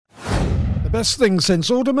best thing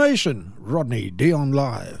since automation. Rodney Dion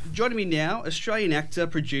Live. Joining me now, Australian actor,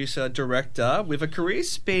 producer, director, with a career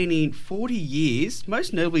spanning 40 years,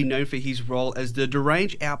 most notably known for his role as the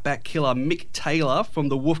deranged outback killer Mick Taylor from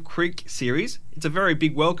the Wolf Creek series. It's a very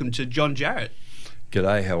big welcome to John Jarratt.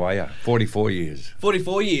 G'day, how are you? 44 years.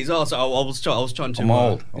 44 years. Oh, so I was trying to... I'm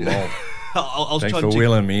old. Thanks for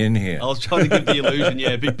wheeling me in here. I was trying to give the illusion,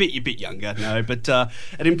 yeah, a bit younger, no, but an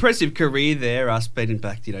impressive career there, spanning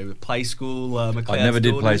back, with play school, McLeod I never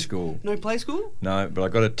did School. play school. No play school? No, but I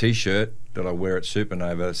got a T-shirt that I wear at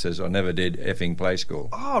Supernova that says I never did effing play school.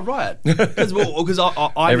 Oh, right. Because I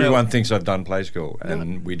Everyone know... thinks I've done play school,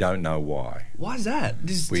 and we don't know why. Why is that?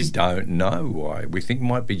 We don't know why. We think it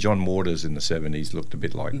might be John Waters in the 70s looked a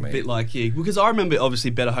bit like me. A bit like you. Because I remember,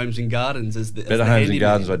 obviously, Better Homes and Gardens as the Better Homes and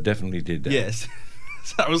Gardens, I definitely did that. Yes.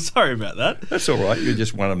 So I'm sorry about that. That's all right. You're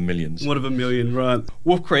just one of millions. One of a million, right.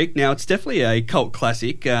 Wolf Creek, now it's definitely a cult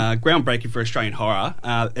classic, groundbreaking for Australian horror.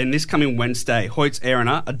 And this coming Wednesday, Hoyt's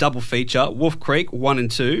Erina, a double feature, Wolf Creek 1 and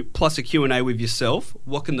 2, plus a Q&A with yourself.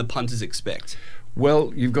 What can the punters expect?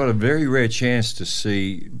 Well, you've got a very rare chance to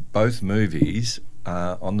see both movies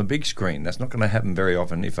on the big screen. That's not going to happen very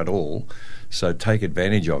often, if at all. So take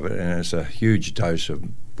advantage of it. And it's a huge dose of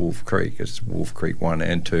Wolf Creek. It's Wolf Creek 1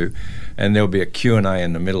 and 2. And there'll be a Q&A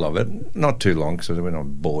in the middle of it. Not too long, so we're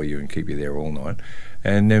not bore you and keep you there all night.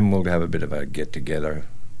 And then we'll have a bit of a get-together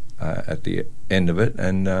at the end of it,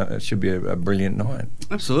 and it should be a brilliant night.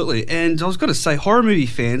 Absolutely. And I was going to say, horror movie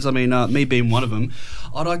fans, I mean, me being one of them,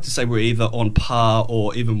 I'd like to say we're either on par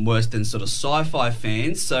or even worse than sort of sci-fi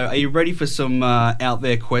fans. So are you ready for some out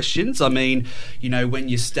there questions? I mean, when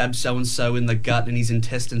you stab so-and-so in the gut and his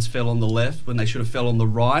intestines fell on the left when they should have fell on the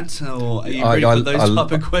right? Or are you ready for those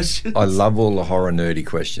type of questions? I love all the horror nerdy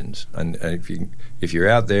questions. And if you're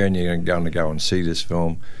out there and you're going to go and see this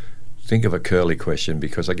film, think of a curly question,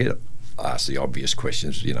 because I get asked the obvious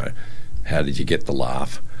questions, how did you get the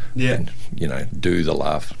laugh? Yeah. And, do the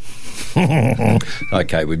laugh.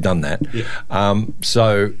 Okay, we've done that. Yeah. I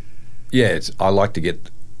like to get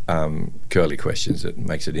curly questions. It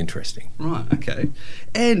makes it interesting. Right, okay.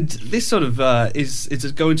 And this sort of, is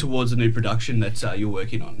it going towards a new production that you're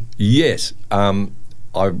working on? Yes.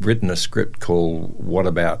 I've written a script called What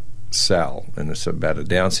About Sal? And it's about a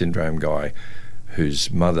Down syndrome guy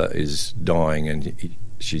whose mother is dying, and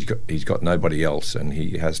he's got nobody else, and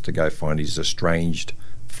he has to go find his estranged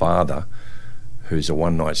father, who's a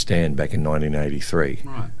one-night stand back in 1983,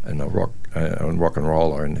 right, and a rock and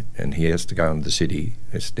roller, and he has to go into the city,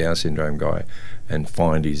 this Down syndrome guy, and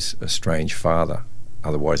find his estranged father.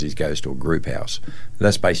 Otherwise, he goes to a group house.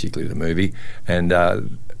 That's basically the movie, and the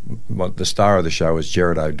star of the show is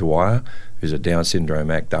Gerard O'Dwyer, who's a Down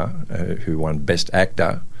syndrome actor who won Best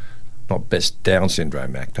Actor. Not Best Down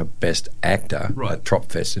Syndrome Actor, Best Actor at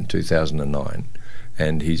Tropfest in 2009,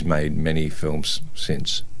 and he's made many films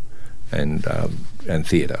since, and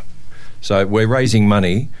theatre. So we're raising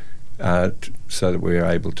money so that we're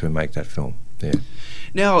able to make that film. Yeah.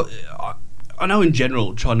 Now, I know in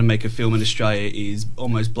general trying to make a film in Australia is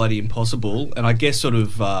almost bloody impossible, and I guess sort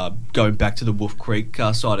of going back to the Wolf Creek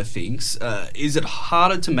side of things, is it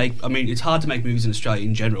harder to make, it's hard to make movies in Australia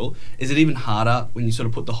in general. Is it even harder when you sort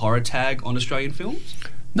of put the horror tag on Australian films?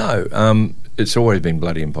 No, it's always been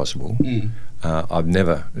bloody impossible. Mm. I've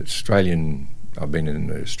been in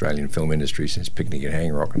the Australian film industry since Picnic at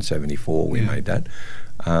Hang Rock in 74, we made that.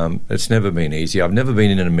 It's never been easy. I've never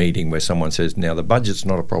been in a meeting where someone says, now the budget's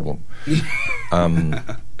not a problem.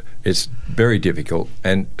 It's very difficult.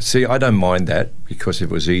 And see, I don't mind that, because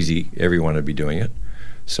if it was easy, everyone would be doing it.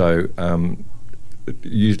 So it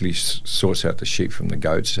usually sorts out the sheep from the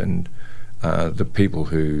goats, and the people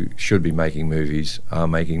who should be making movies are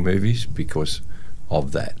making movies because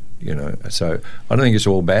of that. So I don't think it's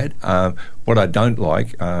all bad. What I don't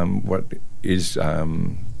like, what is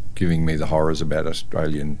giving me the horrors about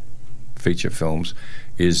Australian feature films,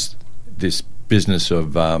 is this business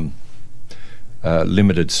of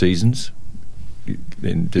limited seasons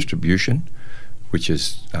in distribution, which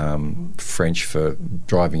is French for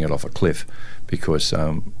driving it off a cliff, because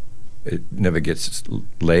it never gets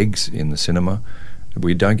legs in the cinema.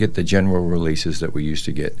 We don't get the general releases that we used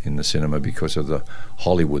to get in the cinema because of the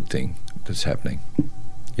Hollywood thing that's happening.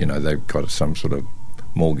 They've got some sort of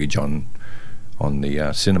mortgage on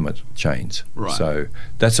the cinema chains. Right. So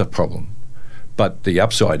that's a problem. But the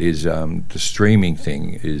upside is the streaming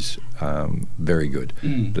thing is very good.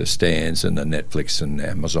 Mm. The Stans and the Netflix and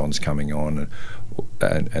Amazon's coming on,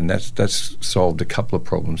 and that's solved a couple of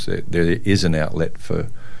problems. There is an outlet for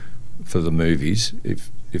the movies. If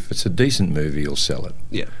it's a decent movie, you'll sell it.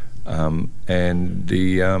 Yeah. And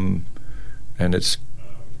it's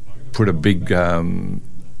put a big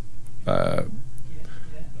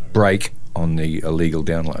break on the illegal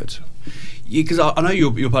downloads. Yeah, because I know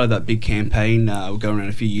you're part of that big campaign going around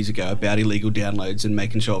a few years ago about illegal downloads and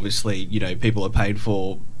making sure, obviously, people are paid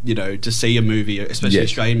for, to see a movie, especially Yes.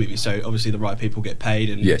 Australian movies. So obviously the right people get paid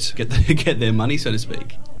and Yes. get their money, so to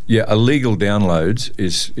speak. Yeah, illegal downloads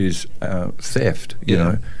is theft. You Yeah.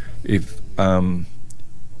 know,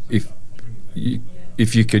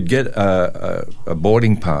 if you could get a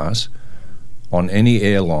boarding pass on any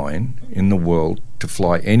airline in the world to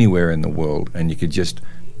fly anywhere in the world, and you could just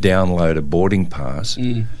download a boarding pass,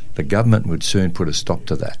 the government would soon put a stop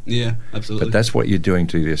to that. Yeah, absolutely. But that's what you're doing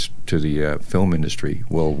to the film industry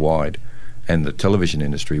worldwide, and the television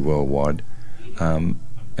industry worldwide,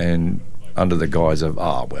 and under the guise of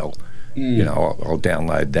I'll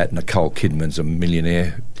download that. Nicole Kidman's a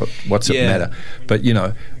millionaire. But what's it matter? But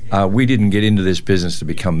we didn't get into this business to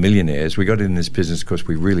become millionaires. We got in this business because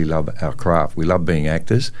we really love our craft. We love being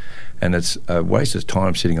actors, and it's a waste of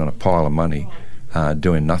time sitting on a pile of money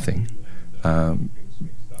doing nothing.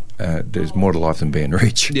 There's more to life than being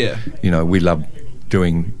rich. Yeah. We love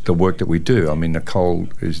doing the work that we do. I mean, Nicole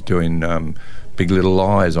is doing Big Little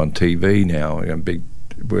Lies on TV now.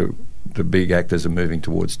 The big actors are moving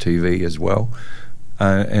towards TV as well,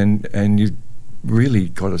 and you really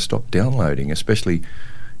got to stop downloading, especially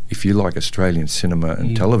if you like Australian cinema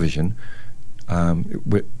and television.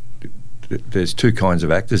 There's two kinds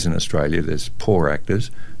of actors in Australia. There's poor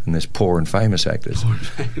actors and there's poor and famous actors.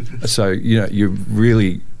 So you're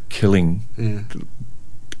really killing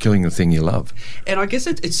the thing you love. And I guess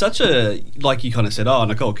it's such a, like you kind of said,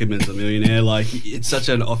 Nicole Kidman's a millionaire. Like, it's such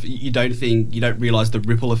an you don't realise the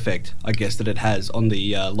ripple effect, I guess, that it has on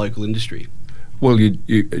the local industry. Well,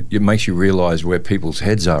 it makes you realise where people's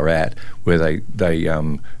heads are at, where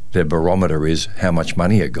their barometer is how much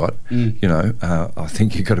money it got. I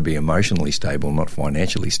think you've got to be emotionally stable, not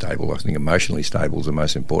financially stable. I think emotionally stable is the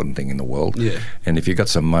most important thing in the world. Yeah. And if you've got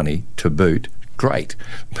some money to boot, great.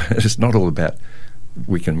 But it's not all about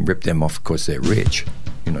we can rip them off because they're rich.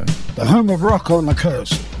 The home of rock on the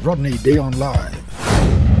coast, Rodney Dion Live.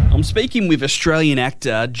 I'm speaking with Australian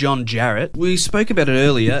actor John Jarratt. We spoke about it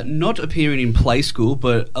earlier, not appearing in Play School,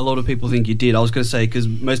 but a lot of people think you did. I was going to say, because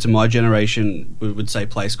most of my generation would say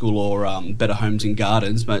Play School or Better Homes and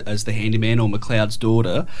Gardens as the handyman or McLeod's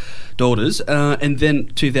daughters. And then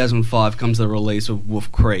 2005 comes the release of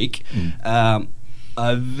Wolf Creek.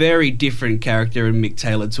 A very different character in Mick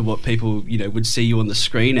Taylor to what people would see you on the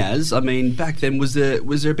screen as. I mean, back then was there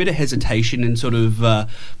a bit of hesitation in sort of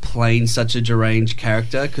playing such a deranged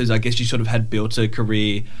character? Because I guess you sort of had built a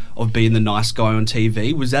career of being the nice guy on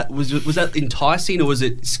TV. Was that enticing or was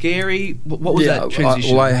it scary? What was that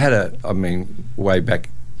transition? I had way back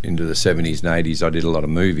into the 70s and 80s, I did a lot of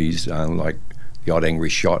movies like The Odd Angry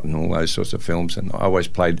Shot and all those sorts of films, and I always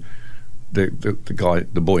played the guy,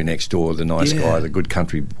 the boy next door, the nice guy, the good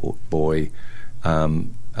country boy. I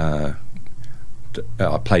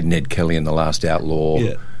played Ned Kelly in The Last Outlaw.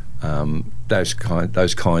 Yeah. Those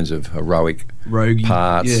kinds of heroic rogue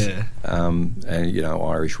parts, and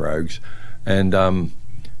Irish rogues, and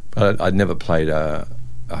but I'd never played a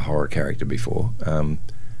horror character before,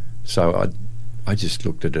 so I just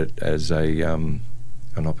looked at it as an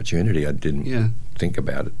opportunity. I didn't think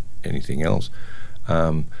about it, anything else.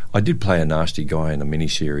 I did play a nasty guy in a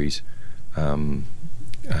miniseries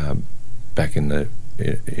back in the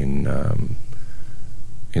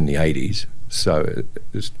 80s, so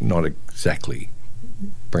it's not exactly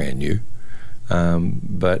brand new,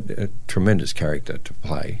 but a tremendous character to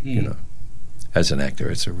play. As an actor,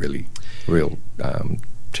 it's a real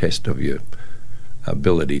test of your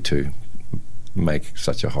ability to make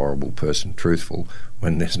such a horrible person truthful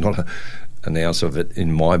when there's not an ounce of it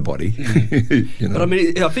in my body. But I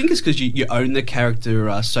mean, I think it's because you own the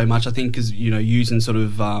character so much. I think because using sort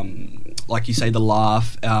of like you say, the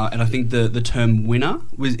laugh, and I think the term winner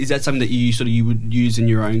is that something that you would use in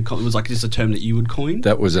your own? It was like just a term that you would coin.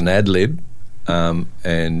 That was an ad lib, and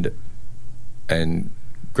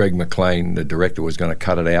Greg McLean, the director, was going to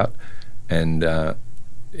cut it out, and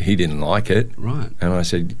he didn't like it. Right. And I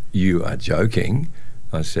said, "You are joking."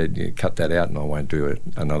 I said, cut that out and I won't do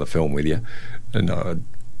another film with you. And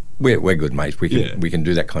we're good mates. We can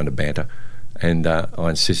do that kind of banter. And I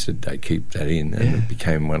insisted they keep that in, and it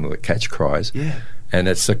became one of the catch cries. Yeah. And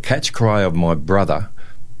it's the catch cry of my brother,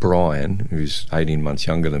 Brian, who's 18 months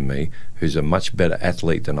younger than me, who's a much better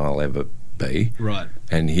athlete than I'll ever be. Right.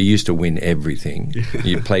 And he used to win everything.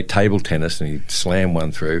 He'd play table tennis and he'd slam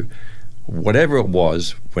one through. Whatever it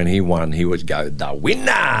was, when he won, he would go, "The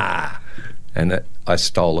winner!" And I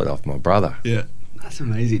stole it off my brother. Yeah. That's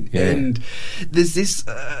amazing. Yeah. And there's this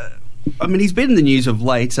I mean, he's been in the news of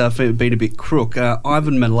late for being a bit crook.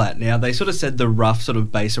 Ivan Milat. Now, they sort of said the rough sort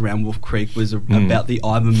of base around Wolf Creek was about the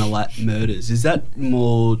Ivan Milat murders. Is that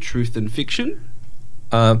more truth than fiction?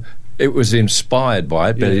 It was inspired by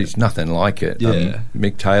it, but Yeah. it's nothing like it. Yeah.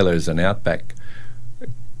 Mick Taylor is an outback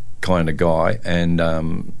kind of guy, and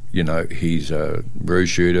he's a roo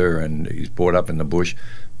shooter, and he's brought up in the bush.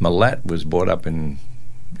 Milat was brought up in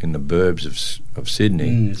the burbs of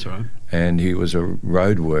Sydney, That's right. and he was a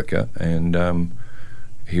road worker, and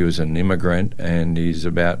he was an immigrant, and he's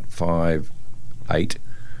about 5'8",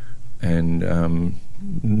 and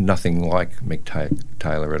nothing like Mick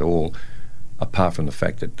Taylor at all, apart from the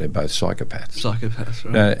fact that they're both psychopaths. Psychopaths,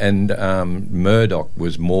 right. And Murdoch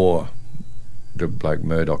was more the bloke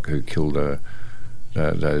Murdoch who killed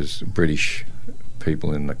those British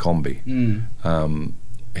people in the Combi.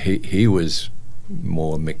 He was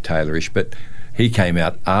more Mick Taylorish, but he came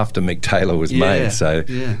out after Mick Taylor was made, so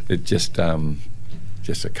it just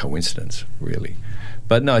a coincidence, really.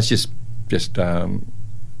 But no, it's just that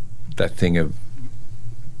thing of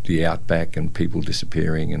the outback and people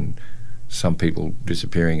disappearing, and some people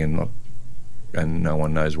disappearing and no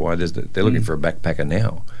one knows why. They're looking for a backpacker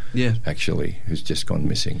now, actually, who's just gone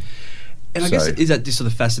missing. And I guess, is that just sort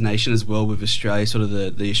of fascination as well with Australia, sort of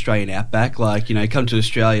the Australian outback? Like, come to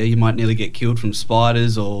Australia, you might nearly get killed from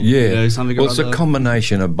spiders or something. Well, it's a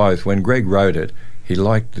combination of both. When Greg wrote it, he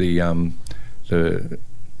liked the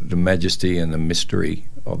majesty and the mystery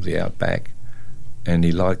of the outback, and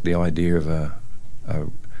he liked the idea of a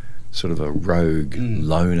sort of a rogue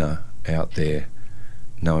loner out there,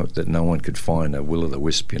 that no one could find, a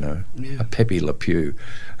will-o'-the-wisp, a Pepe Le Pew.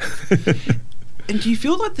 And do you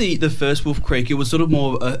feel like the first Wolf Creek, it was sort of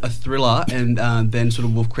more a thriller, and then sort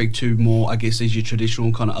of Wolf Creek 2 more, I guess, is your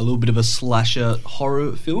traditional kind of a little bit of a slasher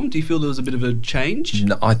horror film? Do you feel there was a bit of a change?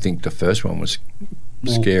 No, I think the first one was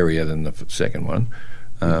scarier than the second one,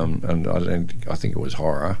 and I think it was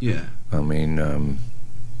horror. Yeah. I mean,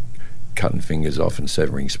 cutting fingers off and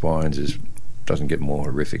severing spines doesn't get more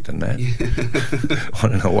horrific than that. I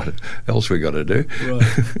don't know what else we got to do.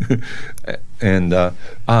 Right. And no,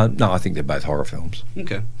 I think they're both horror films.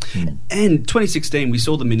 Okay. And 2016, we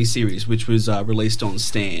saw the miniseries, which was released on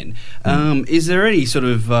Stan. Is there any sort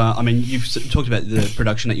of, you've talked about the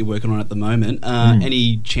production that you're working on at the moment.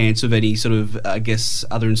 Any chance of any sort of, I guess,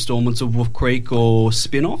 other installments of Wolf Creek or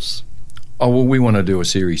spin-offs? Oh, well, we want to do a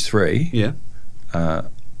series 3. Yeah.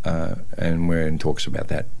 And we're in talks about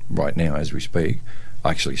that right now as we speak. I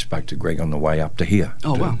actually spoke to Greg on the way up to here.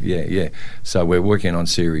 Oh, wow. Yeah. So we're working on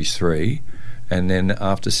series 3, and then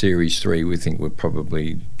after series 3, we think we've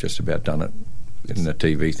probably just about done it in the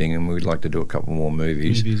TV thing, and we'd like to do a couple more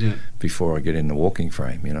movies before I get in the walking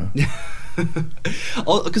frame,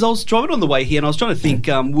 Because I was driving on the way here, and I was trying to think,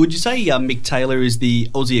 would you say Mick Taylor is the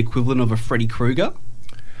Aussie equivalent of a Freddy Krueger?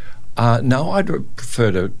 No, I'd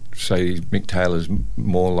prefer to say Mick Taylor's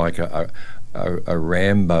more like a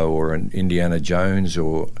Rambo or an Indiana Jones,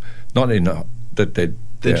 or not in the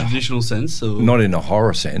traditional sense, or not in a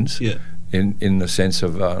horror sense. Yeah. In the sense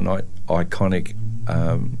of an iconic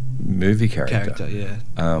movie character.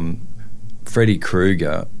 Freddy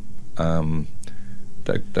Krueger,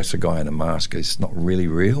 that's a guy in a mask. It's not really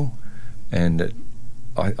real, and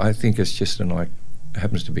I think it's just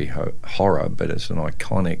happens to be horror, but it's an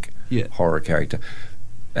iconic horror character,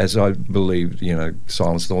 as I believe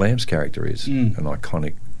Silence of the Lambs character is an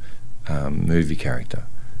iconic movie character,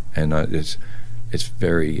 and it's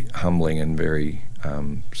very humbling and very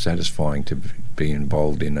satisfying to be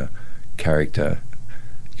involved in a character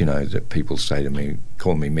that people say to me,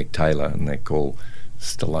 call me Mick Taylor, and they call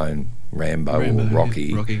Stallone Rambo or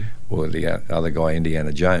Rocky. Or the other guy,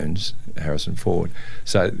 Indiana Jones, Harrison Ford.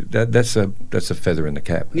 So that's a feather in the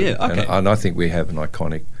cap. Yeah, okay. And I think we have an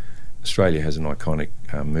iconic. Australia has an iconic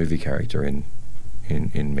movie character in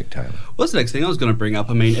Mick Taylor. What's the next thing I was going to bring up?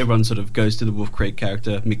 I mean, everyone sort of goes to the Wolf Creek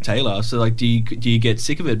character, Mick Taylor. So, do you get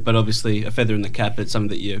sick of it? But obviously, a feather in the cap. It's something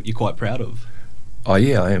that you're quite proud of. Oh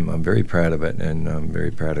yeah, I am. I'm very proud of it, and I'm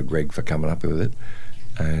very proud of Greg for coming up with it.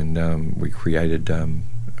 And we created an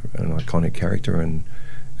iconic character, and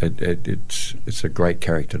it's a great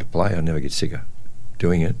character to play. I never get sick of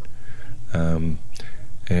doing it,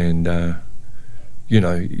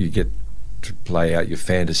 you get to play out your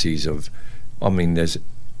fantasies of. I mean,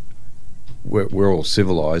 we're all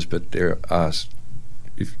civilized, but there are.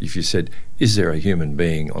 If you said, "Is there a human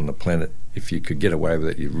being on the planet? If you could get away with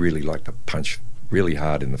it, you'd really like to punch really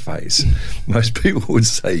hard in the face." Most people would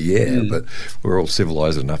say, "Yeah," but we're all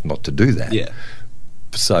civilized enough not to do that. Yeah.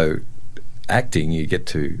 So, acting, you get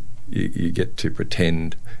to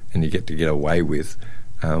pretend, and you get to get away with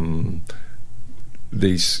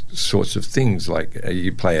these sorts of things, like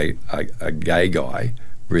you play a gay guy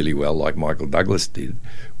really well, like Michael Douglas did.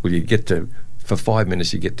 Well, you get to, for 5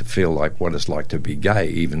 minutes, you get to feel like what it's like to be gay,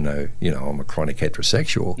 even though, you know, I'm a chronic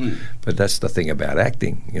heterosexual. But that's the thing about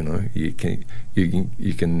acting, you know. You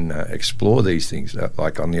can explore these things.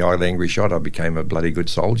 Like on the Idle Angry Shot, I became a bloody good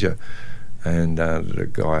soldier, and the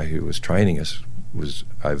guy who was training us was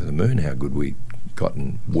over the moon how good we got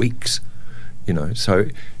in weeks, you know. So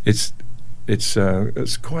it's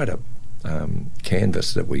quite a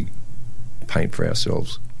canvas that we paint for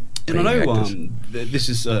ourselves. And I know this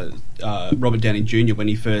is Robert Downey Jr. when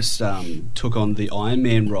he first took on the Iron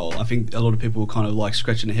Man role. I think a lot of people were kind of like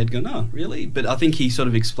scratching their head going, oh, really? But I think he sort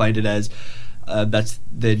of explained it as that's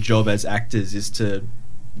their job as actors, is to,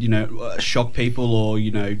 you know, shock people or,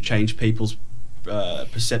 you know, change people's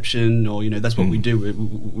perception, or, you know, that's what we do.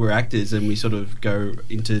 We're actors, and we sort of go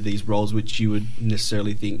into these roles which you would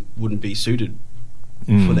necessarily think wouldn't be suited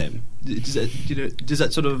for them. Does that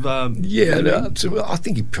sort of I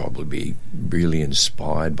think he'd probably be really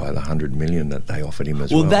inspired by the 100 million that they offered him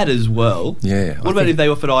as well. Well, that as well. Yeah. What about if they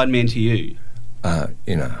offered Iron Man to you?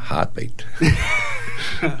 In a heartbeat.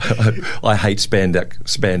 I hate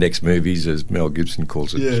spandex movies, as Mel Gibson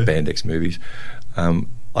calls it, spandex movies.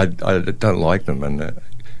 I don't like them, and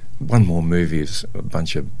one more movie is a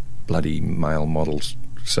bunch of bloody male models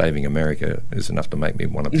saving America is enough to make me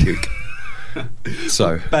want to puke.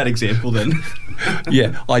 So bad example then.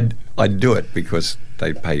 Yeah, I'd do it because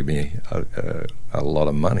they pay me a lot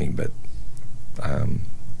of money, but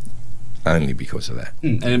only because of that.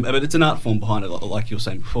 But it's an art form behind it, like you were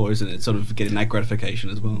saying before, isn't it? Sort of getting that gratification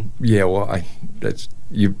as well. Yeah, well,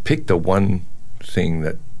 you picked the one thing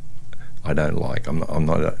that I don't like. I'm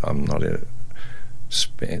not a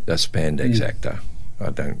spandex actor. I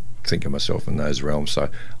don't think of myself in those realms, so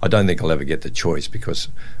I don't think I'll ever get the choice, because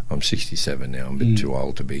I'm 67 now. I'm a bit too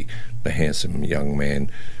old to be the handsome young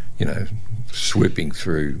man, you know, swooping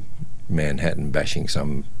through Manhattan bashing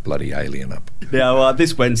some bloody alien up. Now,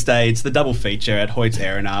 this Wednesday, it's the double feature at Hoyt's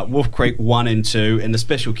Arena, Wolf Creek 1 and 2, and the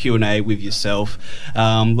special Q&A with yourself.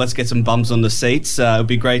 Let's get some bums on the seats. It'll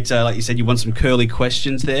be great. Like you said, you want some curly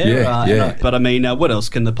questions there. But I mean, what else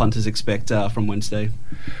can the punters expect from Wednesday?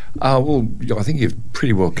 Well, I think you've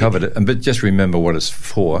pretty well covered it. But just remember what it's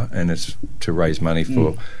for, and it's to raise money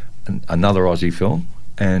for another Aussie film.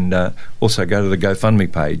 And also go to the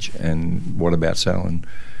GoFundMe page and What About Sal, and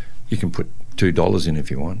you can put $2 in if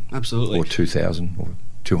you want. Absolutely. Or 2,000 or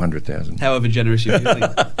 200,000. However generous you're feeling.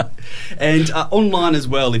 And online as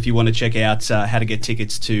well, if you want to check out how to get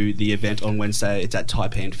tickets to the event on Wednesday, it's at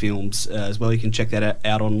Taipan Films as well. You can check that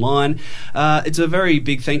out online. It's a very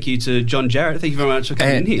big thank you to John Jarratt. Thank you very much for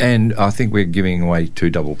coming in here. And I think we're giving away 2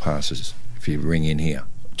 double passes if you ring in here.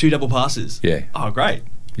 2 double passes? Yeah. Oh, great.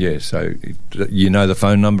 Yeah, so you know the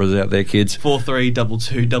phone numbers out there, kids?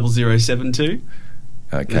 43220072.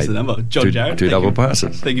 Okay. That's the number. John Jarratt. 2 double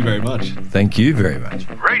passes. Thank you very much. Thank you very much.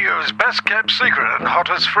 Radio's best kept secret and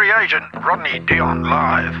hottest free agent, Rodney Dion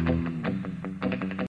Live.